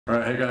All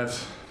right, hey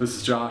guys, this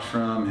is Josh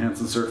from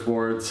Hanson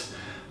Surfboards.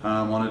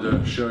 Wanted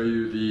to show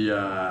you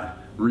the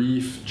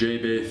Reef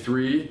J-Bay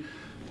 3.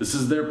 This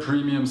is their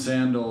premium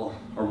sandal,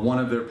 or one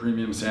of their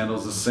premium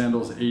sandals. This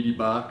sandal's 80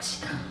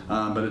 bucks,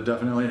 but it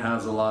definitely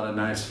has a lot of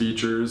nice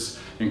features,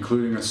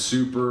 including a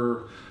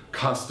super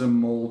custom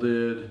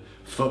molded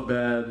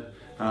footbed.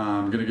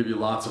 I'm gonna give you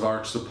lots of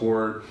arch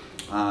support.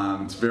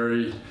 It's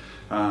very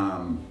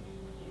kind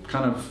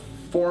of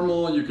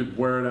formal. You could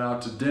wear it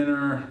out to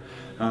dinner.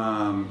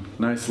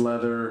 Nice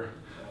leather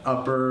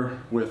upper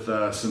with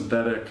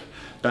synthetic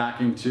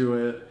backing to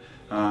it.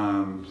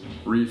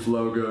 Reef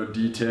logo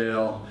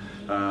detail.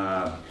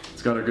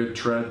 It's got a good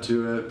tread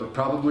to it, but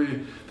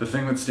probably the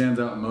thing that stands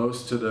out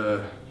most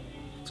to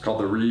it's called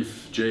the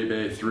Reef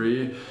J-Bay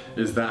 3,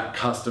 is that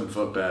custom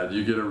footbed.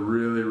 You get a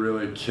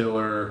really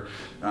killer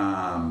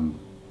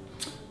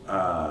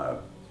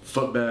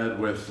footbed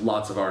with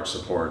lots of arch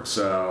support.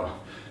 So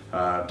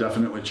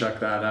definitely check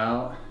that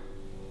out.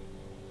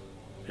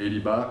 80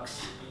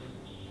 bucks.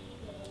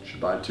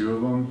 Should buy 2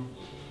 of them,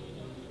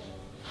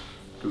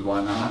 because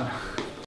why not?